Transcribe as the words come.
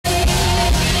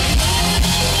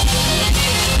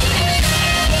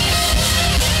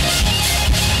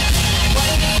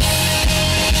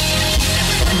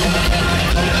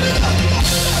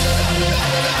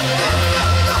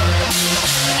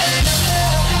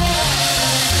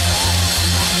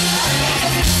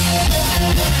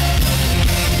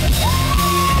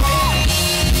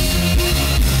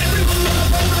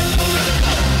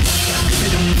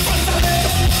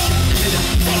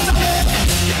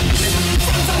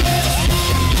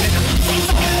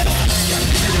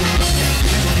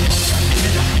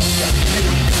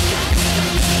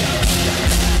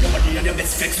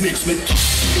mix with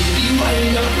baby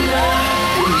wind up now,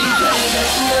 baby wind up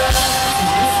now.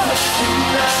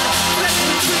 Let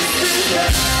me twist it down.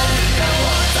 I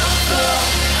want to flow.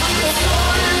 I'm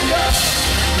falling down.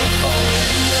 I'm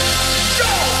falling down. Go!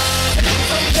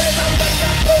 Someday I'm like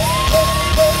that.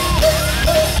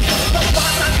 The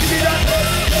boss and give me that.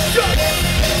 Go!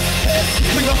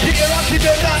 We gon' pick it up, keep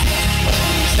it up.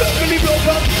 Stuff really broke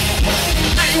up.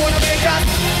 I wanna make that.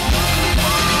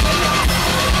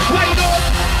 Wind up!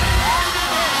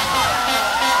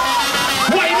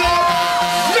 Wind up!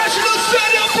 National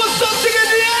Stadium, put something in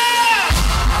the air!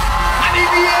 And in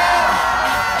the air!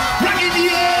 Rock in the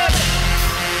air!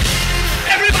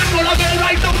 Everyone gonna go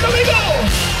right now, let me go!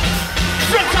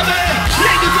 Front of it!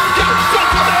 Ladies and gentlemen,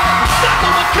 front of it! Start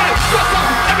on the track, front of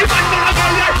it! Everyone gonna go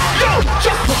right! Yo!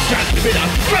 Just put that to me now!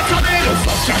 Front of it! Just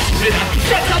put that to me now!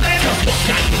 Front of it! Just put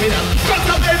that to me now! Front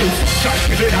of it! Just put that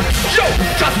to me now! Yo!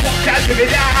 Just put that to me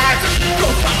now! Go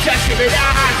stop that to me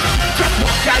now! Just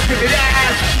put that to me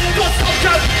now! Go stop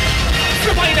that!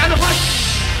 Rewind and hush!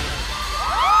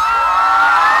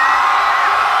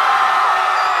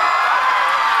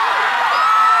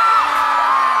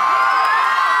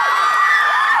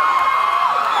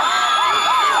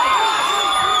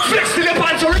 Flex to the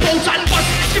pants or bounce and bust.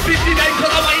 Skip it the night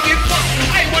cause I'm winding fast.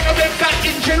 I wanna make that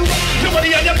engine rock. Nobody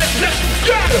on your left,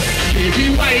 girl.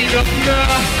 Baby wind up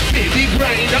now, baby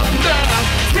grind up now.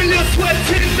 Feel your sweat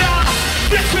in now.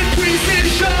 Flex with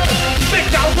precision. Make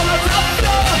that water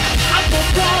flow. I'm go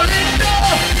falling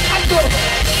now. I'm go.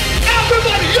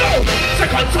 Everybody yo. So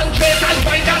concentrate and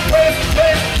find that waist.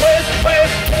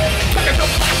 Look at the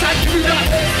fast and do that.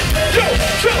 Yo.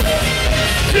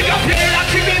 Pick up here and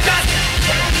activate that.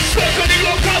 So good it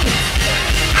will come.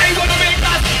 I wanna make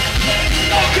that.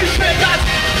 Orchestrate that.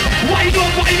 Wind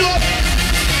up.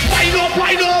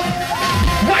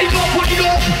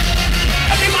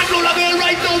 Every man know the girl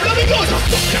right now. Let me go. Just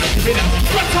stop that to me now.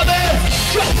 Front of it.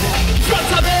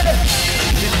 Front of it.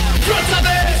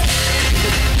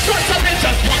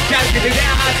 Just walk down, give it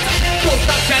out. Don't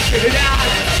stop that, give it out.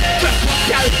 Just walk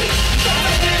down.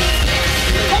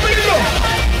 How many go?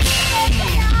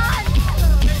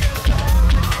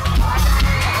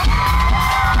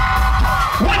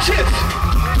 Watch it!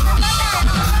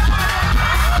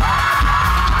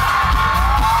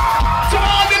 To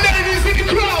all the ladies in the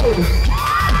crowd!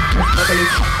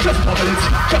 Just bubble it.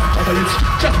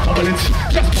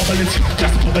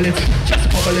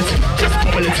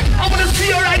 I wanna see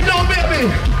you right now, baby!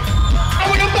 I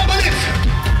wanna bubble it!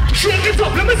 Shake it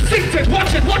up, let me sing it!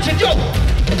 Watch it, yo!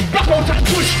 Rock out and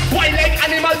push, wild like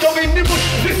animal down in the bush.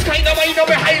 This kind of wine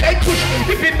over high like push.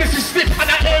 If it misses slip and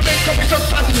I air make up, it's just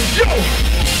fun. Yo!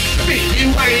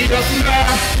 Baby wind up now,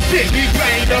 baby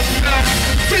grind up now.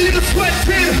 Feel the sweat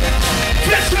still,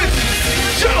 flex with.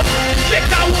 Yo! Make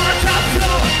that water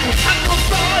flow. I'm go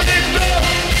falling low.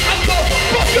 I'm go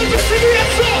pop your wrist in the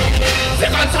air, so. Say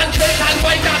concentrate and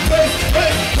wind